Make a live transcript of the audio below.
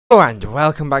Oh, and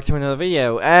welcome back to another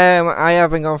video. I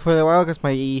have been gone for a while because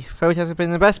my throat hasn't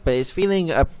been the best, but it's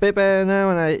feeling a bit better now,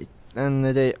 and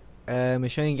it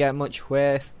shouldn't get much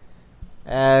worse.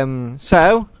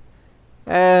 Recently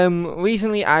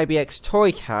IBX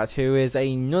Toycat, who is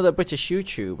another British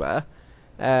YouTuber,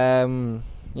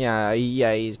 yeah,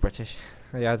 he's British.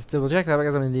 I had to double check that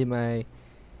because I'm a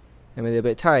little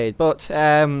bit tired, but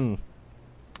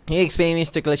he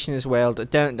experienced a glitch in his world.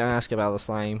 Don't ask about the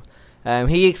slime.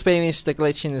 He experienced a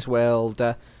glitch in his world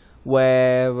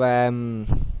where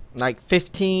like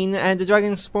 15 Ender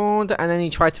Dragons spawned, and then he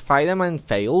tried to fight them and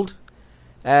failed.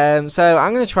 So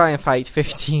I'm gonna try and fight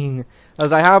 15. I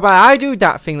was like, how about I do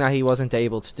that thing that he wasn't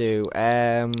able to do?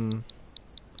 I'm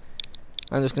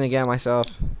just gonna get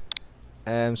myself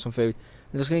some food.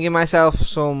 I'm just gonna give myself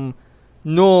some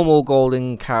normal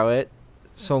golden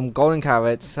carrots,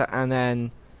 and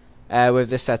then with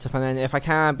this setup, and then if I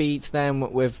can't beat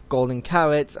them with golden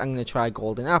carrots, I'm going to try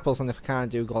golden apples, and if I can't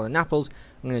do golden apples,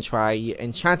 I'm going to try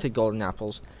enchanted golden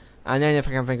apples, and then if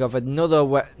I can think of another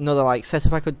like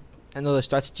setup, another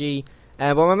strategy,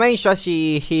 but my main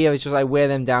strategy here is just like wear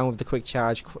them down with the quick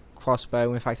charge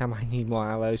crossbow. In fact, I might need more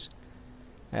arrows.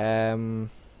 Yeah,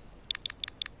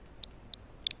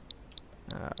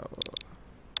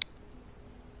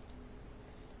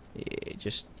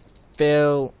 just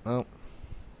fill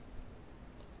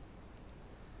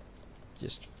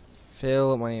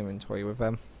my inventory with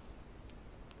them.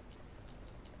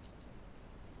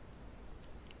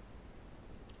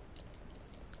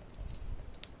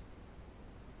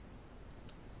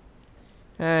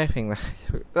 I think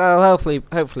that'll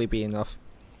hopefully be enough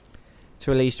to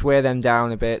at least wear them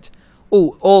down a bit.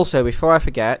 Oh, also before I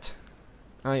forget,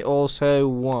 I also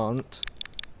want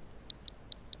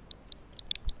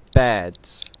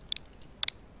beds.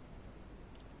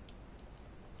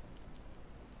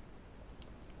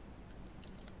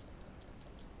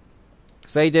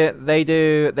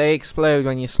 They explode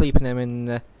when you sleep in them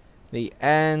in the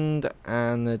end,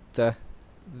 and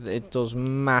it does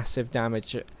massive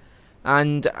damage.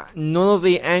 And none of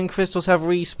the end crystals have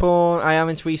respawned. I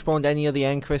haven't respawned any of the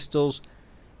end crystals,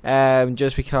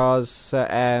 just because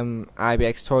IBX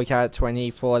Toycat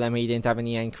 24 them, he didn't have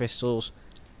any end crystals.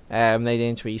 They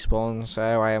didn't respawn,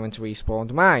 so I haven't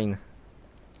respawned mine.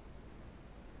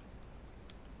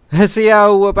 Let's see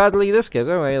how badly this goes.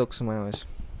 Oh, hey, look, some hours.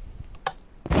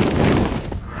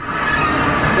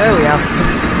 There we are.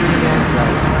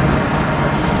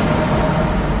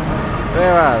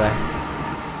 Where are they?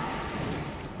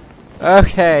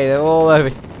 Okay, they're all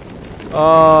over.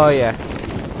 Oh yeah.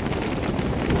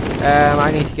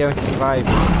 I need to go into survive.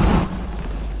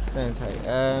 Don't I?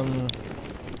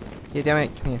 Yeah, damn it,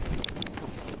 come here.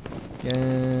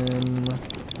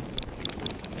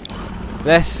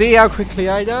 Let's see how quickly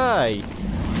I die.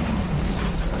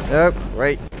 Oh,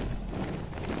 wait.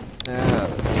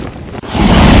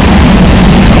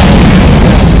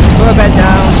 Put a bed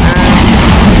down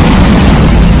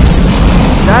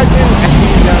and that didn't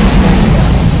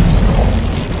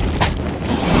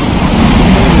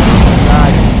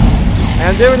and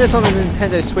I'm doing this on the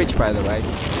Nintendo Switch, by the way.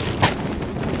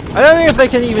 I don't know if they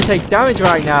can even take damage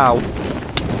right now.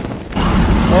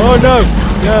 Oh no,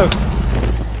 no.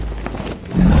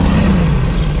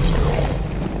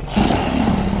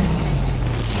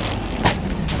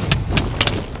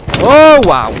 Oh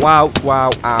wow, wow,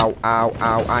 wow, ow, ow,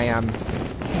 ow, I am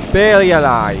barely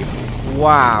alive.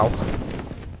 Wow.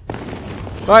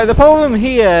 Right, the problem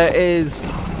here is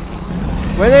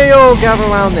when they all gather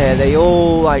around there, they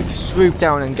all like swoop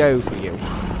down and go for you.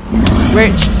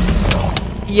 Which,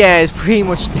 yeah, is pretty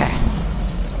much death.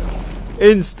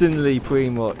 Instantly, pretty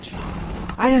much.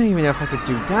 I don't even know if I could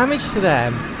do damage to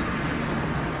them.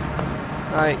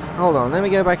 Right, hold on, let me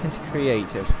go back into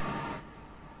creative.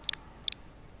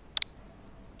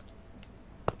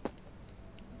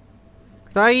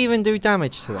 Could I even do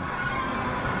damage to them?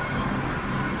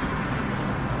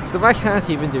 Because if I can't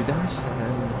even do damage to them,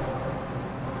 then...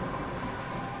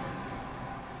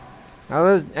 Are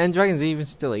those end dragons even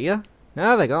still here?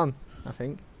 No, they're gone, I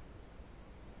think.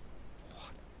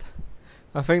 What?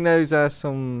 I think those are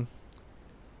some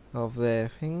of their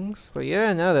things. But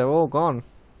yeah, no, they're all gone.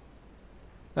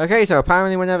 Okay, so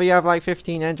apparently whenever you have like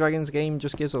 15 end dragons, the game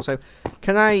just gives up. So,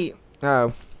 can I...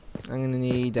 Oh. I'm gonna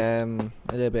need a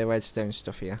little bit of redstone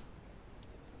stuff here.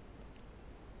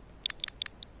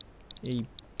 A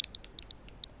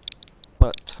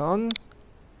button.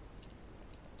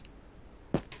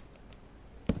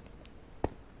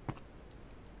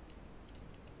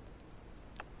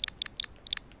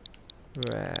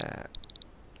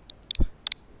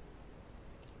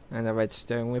 And a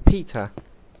redstone repeater.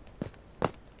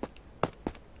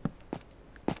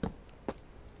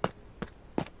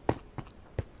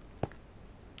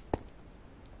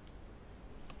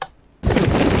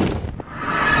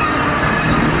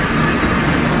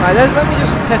 Let me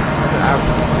just test this out.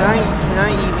 Can I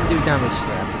even do damage to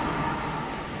them?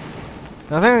 I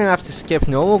think I'm gonna have to skip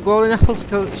normal golden apples,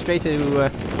 go straight to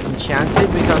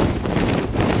enchanted, because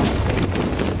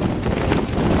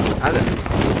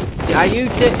are you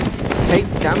take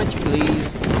damage,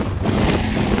 please?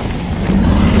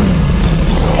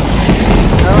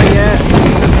 Oh yeah,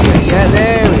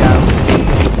 there we go.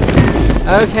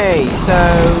 Okay, so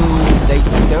they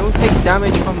don't take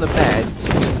damage from the beds.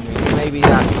 Maybe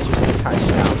that's just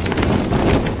patched out.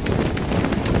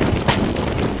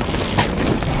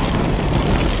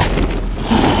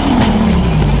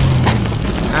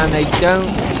 And they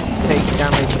don't take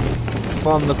damage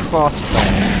from the crossbow.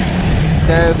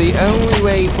 So the only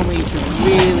way for me to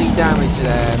really damage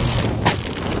them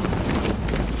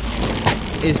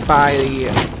is by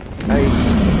a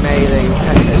melee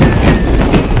weapon.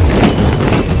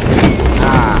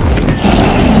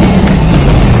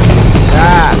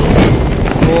 That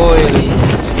really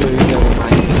screws over my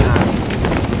hands.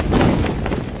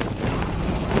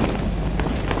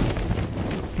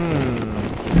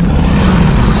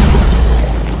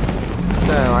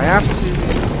 So I have to.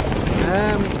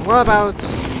 What about?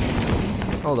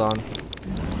 Hold on.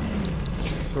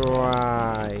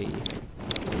 Try.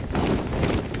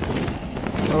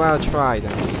 What about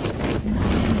trident?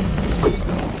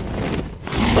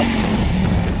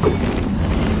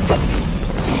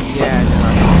 Yeah, no,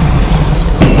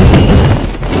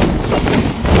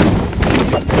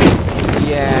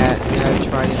 yeah, no,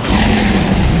 trident.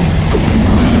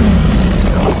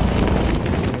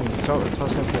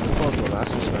 Toss him for the portal,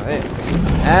 that's just about it.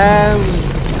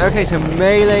 Okay, so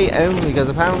melee only, because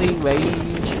apparently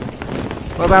range.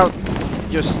 What about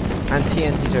just and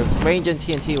TNT? So range and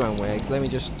TNT won't work. Let me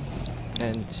just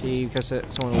TNT, because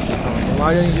someone will be commenting.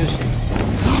 Why don't you just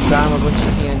spam a bunch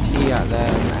of TNT at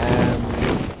them?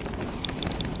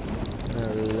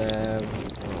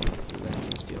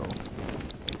 Lenton steel.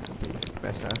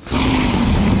 Better.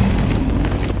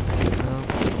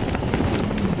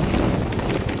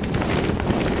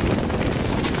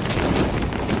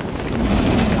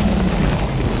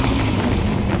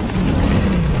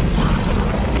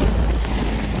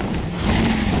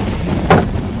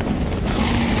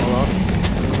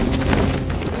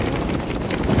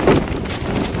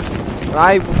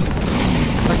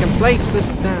 If I can place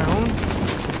this down.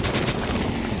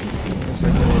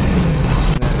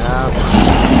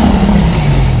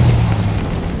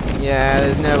 Yeah,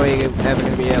 there's no way you're ever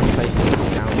going to be able to place it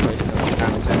down close enough to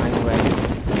damage them anyway.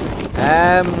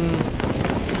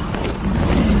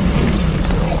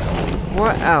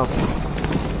 What else?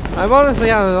 I'm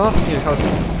honestly out of the option because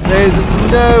there's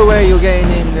no way you're getting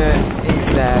into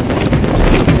them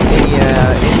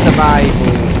in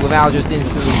survival without just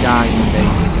instantly dying,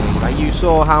 basically. Like, you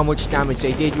saw how much damage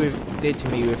they did to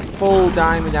me with full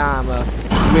diamond armor,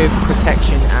 with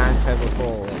protection and feather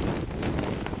falling.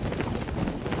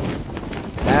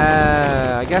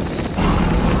 I guess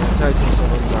totem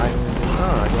sort of diamond.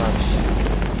 Oh gosh.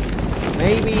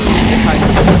 Maybe if I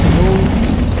just move.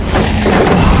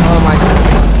 Oh my god.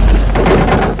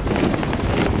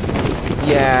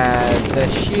 Yeah, the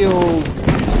shield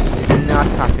is not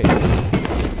happy.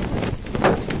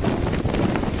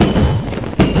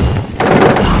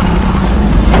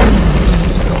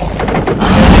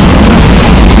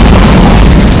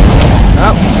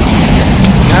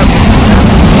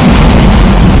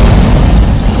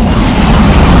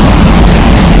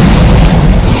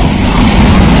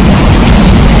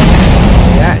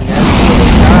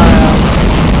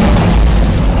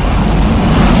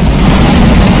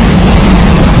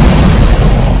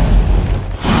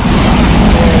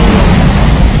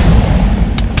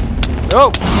 Oh!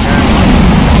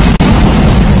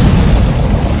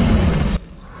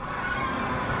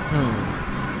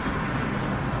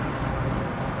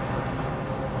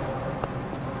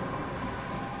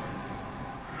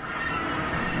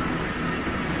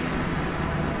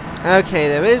 Okay,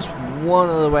 there is one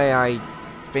other way I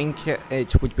think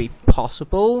it would be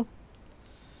possible.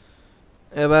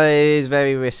 But it is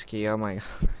very risky. Oh my god.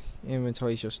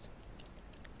 Inventory's just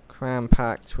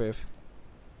cram-packed with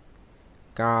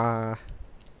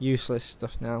useless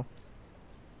stuff now.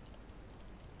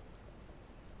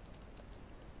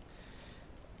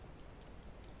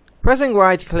 Pressing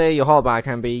Y to clear your hotbar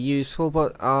can be useful,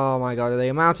 but oh my god, the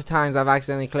amount of times I've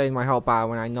accidentally cleared my hotbar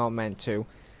when I'm not meant to.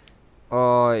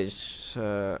 Oh, it's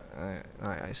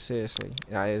seriously,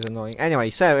 that is annoying.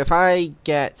 Anyway, so if I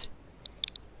get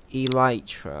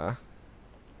Elytra,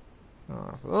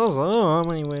 how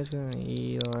many ways can I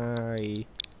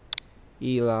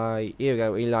here we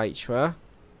go, Elytra.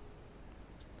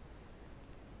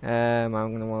 I'm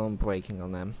gonna want breaking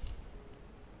on them.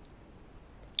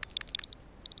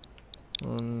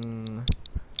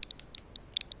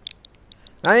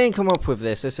 I didn't come up with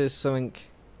this. This is something.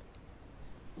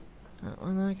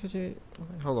 Oh no, could you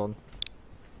hold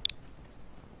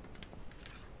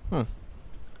on?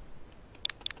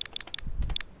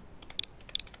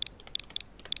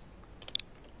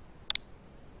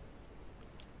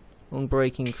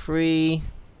 Unbreaking 3.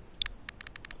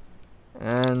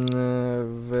 Anvil.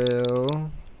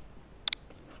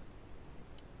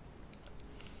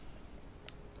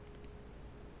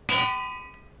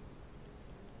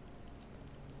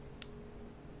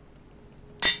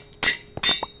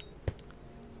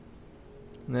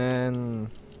 Then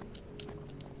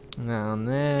down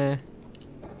there,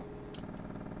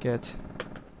 get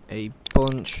a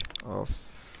bunch of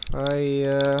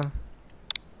fire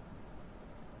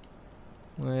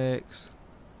works.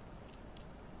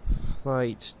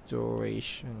 Flight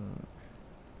duration.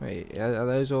 Wait, are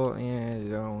those all? Yeah, they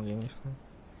don't all give me fire.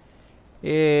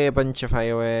 Yeah, a bunch of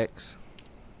fireworks.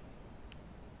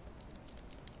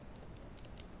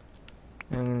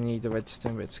 I'm gonna need the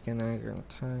redstone bit skin. I'm gonna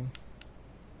tie.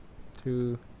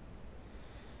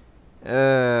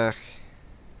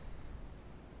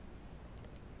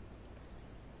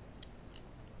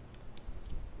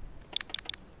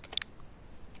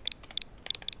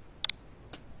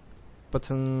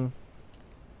 Button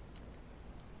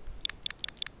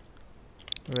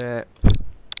rep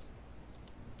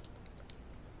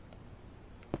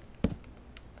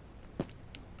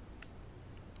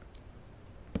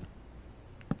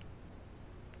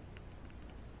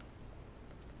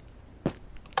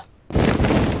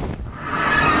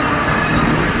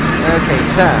okay,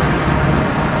 so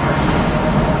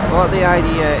what the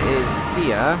idea is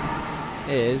here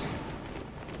is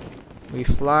we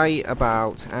fly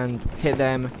about and hit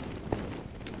them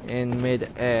in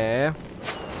mid-air.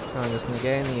 So I'm just going to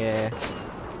get in the air,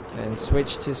 then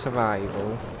switch to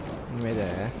survival in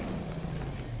mid-air,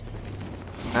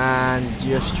 and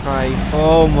just try,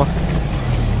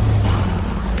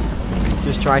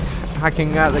 just try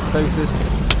hacking at the closest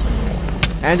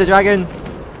Ender Dragon.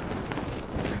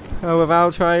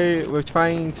 While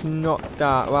trying to not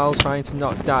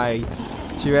die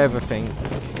to everything.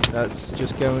 That's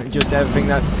just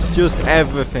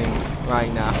everything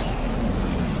right now.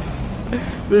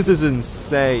 This is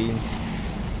insane.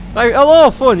 Like a lot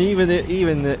of fun, even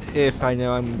if I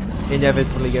know I'm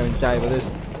inevitably going to die. But this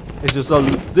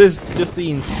is just the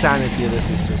insanity of this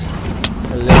is just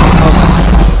a little. Oh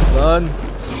my, run!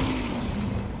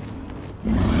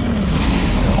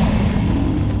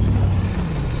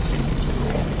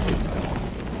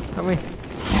 I mean,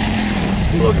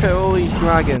 look at all these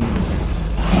dragons.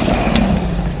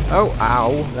 Oh,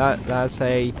 ow! That's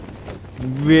a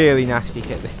really nasty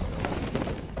hit.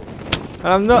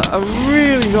 And I'm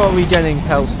really not regenerating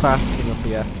health fast enough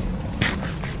here.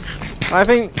 I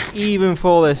think even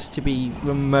for this to be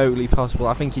remotely possible,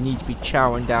 I think you need to be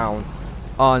chowing down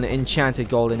on enchanted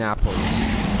golden apples.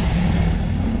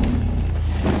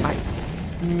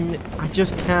 I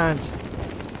just can't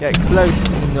get close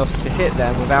enough to hit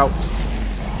them without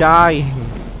dying.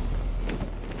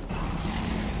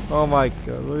 Oh my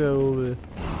god, look at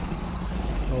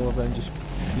all of them just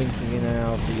blinking in and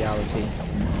out of reality.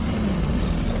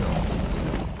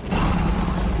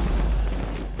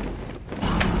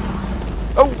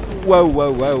 Oh, whoa,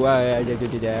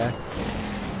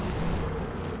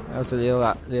 that was a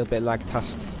little bit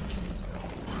lag-tastic.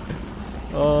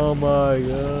 Oh my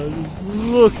god, just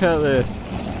look at this.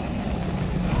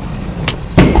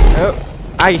 Oh,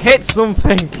 I hit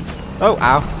something. Oh,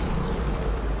 ow.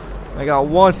 I got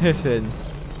one hit in.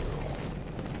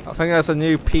 I think that's a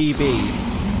new PB.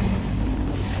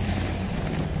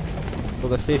 For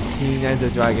the 15 Ender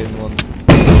Dragon one.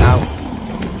 Ow.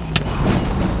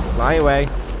 Fly away.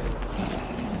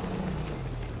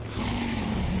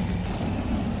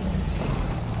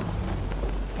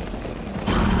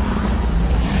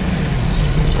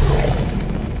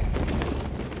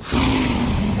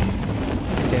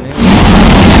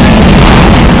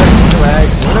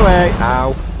 Run away.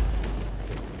 Ow.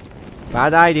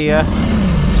 Bad idea.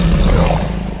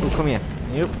 Oh, come here.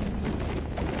 Yep.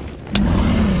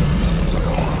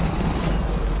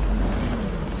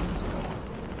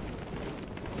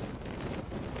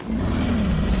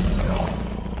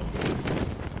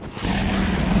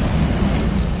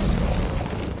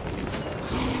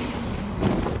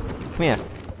 Come here.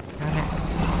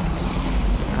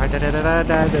 I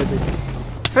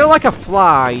feel like a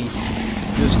fly,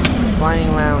 just flying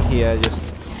around here,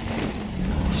 just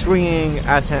swinging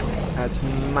at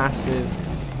massive,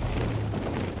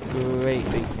 great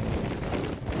big things.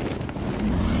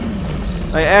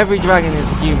 Like, every dragon is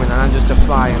a human and I'm just a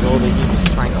fly and all the humans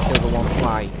are trying to kill the one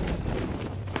fly.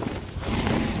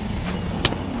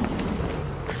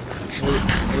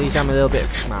 At least I'm a little bit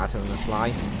smarter than the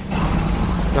fly.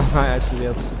 So I might actually be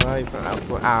able to survive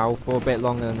for a bit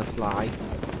longer than the fly.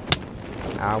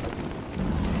 Ow.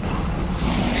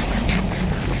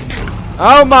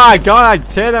 Oh my god, I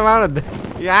turned around and...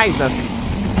 Jesus!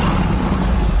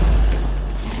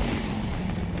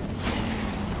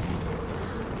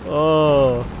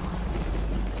 Oh.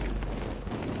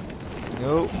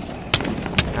 No.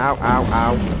 Ow, ow,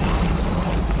 ow.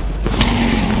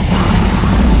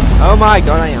 Oh my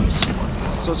god, I am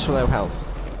such low health.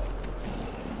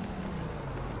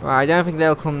 Well, I don't think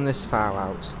they'll come this far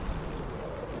out.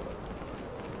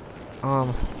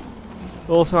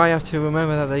 Also, I have to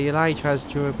remember that the Elytra has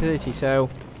durability, so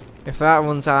if that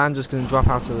runs out, I'm just going to drop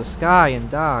out of the sky and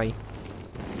die.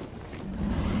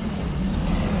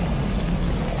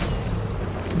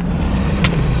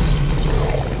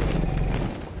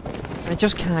 I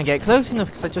just can't get close enough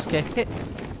because I just get hit.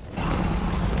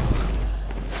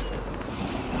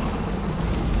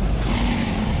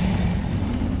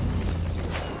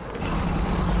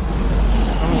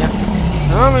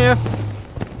 Come here.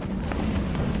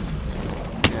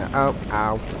 Yeah, oh,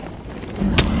 ow.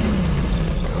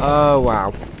 Oh,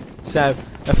 wow. So,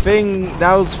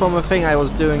 that was from a thing I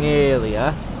was doing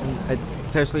earlier, a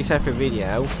totally separate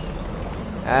video.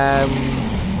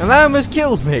 And that almost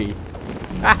killed me.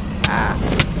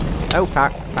 Oh,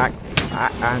 fuck,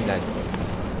 I'm dead.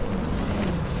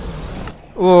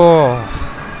 Oh.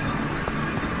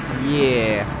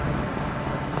 Yeah.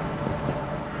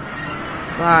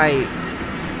 Like,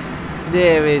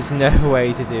 there is no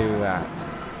way to do that.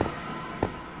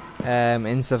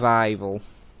 In survival.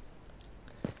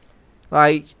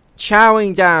 Like,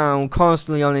 chowing down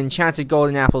constantly on enchanted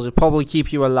golden apples would probably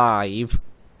keep you alive.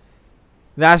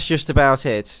 That's just about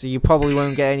it. So you probably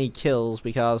won't get any kills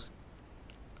because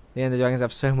the Ender Dragons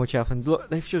have so much health. And look,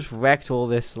 they've just wrecked all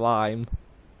this slime.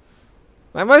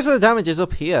 Like, most of the damage is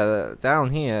up here. Down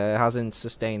here, it hasn't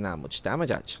sustained that much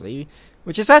damage actually,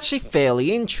 which is actually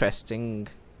fairly interesting.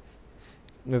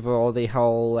 With all the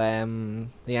whole the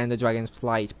Ender Dragon's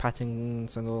flight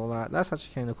patterns and all that, that's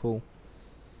actually kind of cool.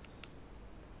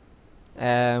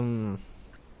 But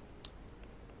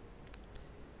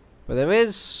there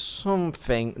is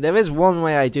one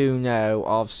way I do know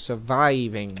of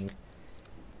surviving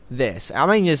this. I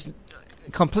mean, it's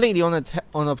completely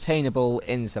unobtainable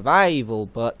in survival,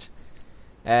 but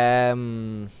I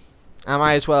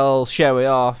might as well show it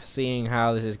off, seeing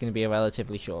how this is going to be a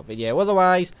relatively short video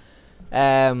otherwise.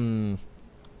 And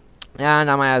I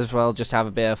might as well just have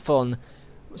a bit of fun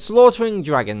slaughtering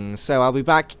dragons. So I'll be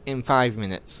back in 5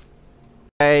 minutes.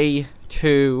 Way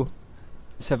to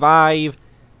survive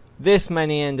this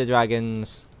many Ender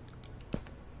Dragons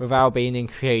without being in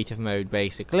creative mode,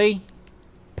 basically.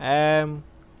 Sure,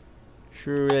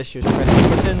 let's just press the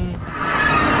button.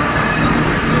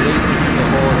 Releases the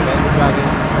horde of Ender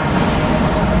Dragons.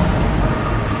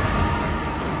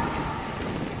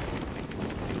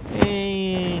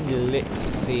 And let's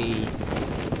see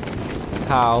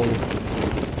how.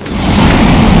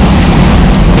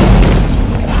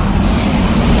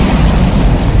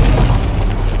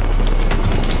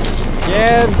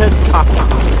 Jump to top.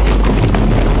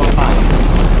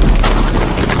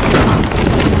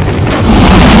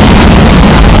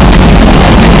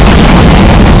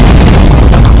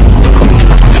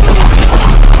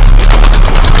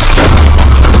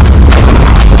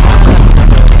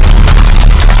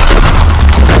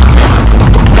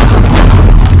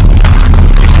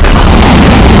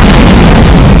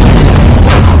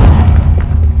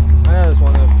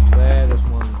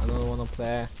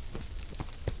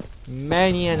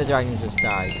 Many Ender Dragons just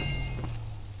died.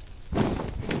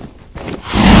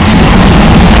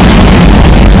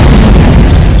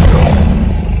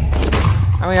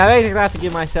 I mean, I basically have to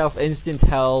give myself instant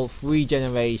health,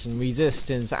 regeneration,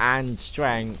 resistance, and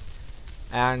strength,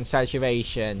 and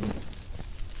saturation.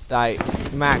 Like,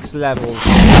 max levels.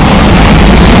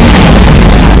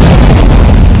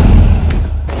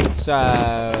 So,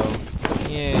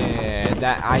 yeah,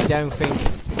 that I don't think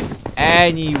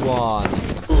anyone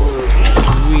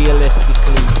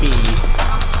realistically beat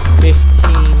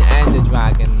 15 Ender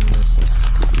Dragons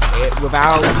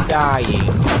without dying,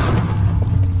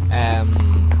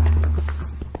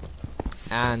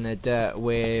 and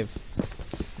with,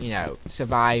 you know,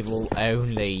 survival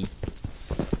only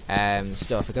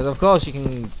stuff, because of course you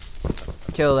can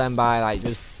kill them by like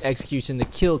just executing the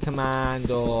kill command,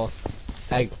 or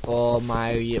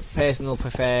my personal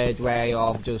preferred way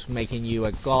of just making you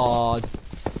a god,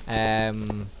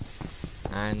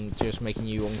 and just making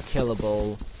you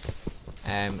unkillable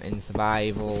in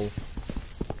survival.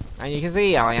 And you can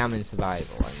see how I am in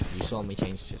survival, and you saw me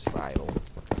change to survival.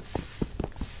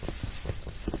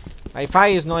 My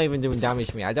fire's not even doing damage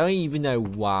to me. I don't even know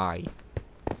why.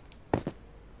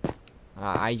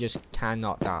 I just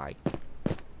cannot die.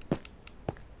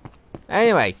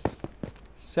 Anyway,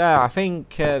 so I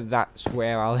think that's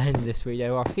where I'll end this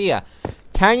video off here.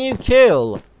 Can you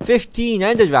kill 15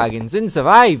 Ender Dragons in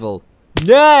survival?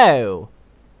 No!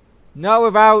 Not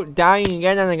without dying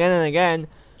again and again and again,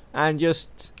 and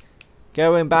just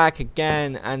going back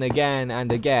again and again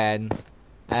and again.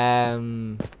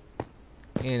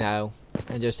 You know,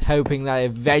 and just hoping that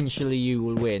eventually you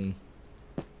will win.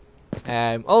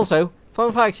 Also,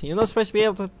 fun fact, you're not supposed to be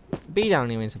able to be down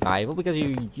here in survival because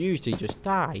you usually just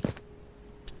die.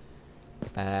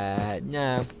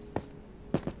 No.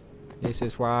 This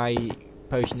is why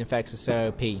potion effects are so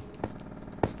OP. And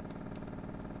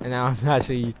now I'm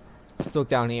actually stuck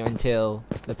down here until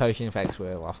the potion effects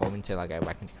wear off, or until I go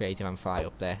back into creative and fly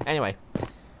up there. Anyway.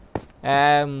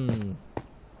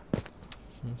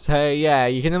 So yeah,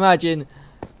 you can imagine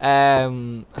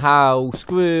how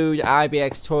screwed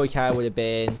IBX Toycat would have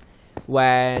been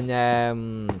when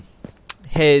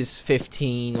his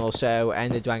 15 or so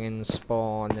Ender Dragons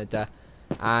spawned,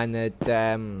 and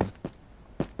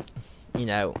you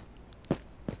know,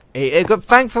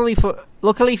 thankfully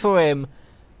luckily for him,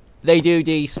 they do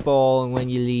despawn when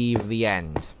you leave the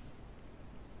end,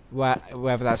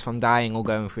 whether that's from dying or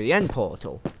going through the end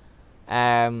portal.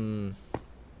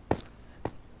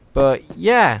 But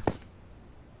yeah.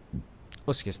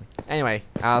 Oh, excuse me. Anyway,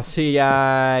 I'll see you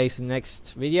guys in the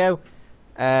next video.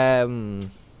 Where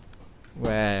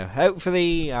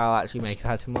hopefully I'll actually make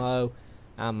that tomorrow,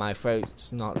 and my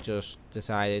throat's not just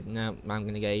decided, no, I'm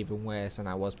gonna get even worse than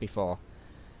I was before.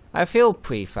 I feel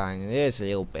pretty fine. It is a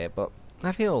little bit, but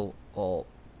I feel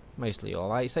mostly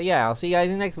alright. So yeah, I'll see you guys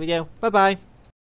in the next video. Bye bye.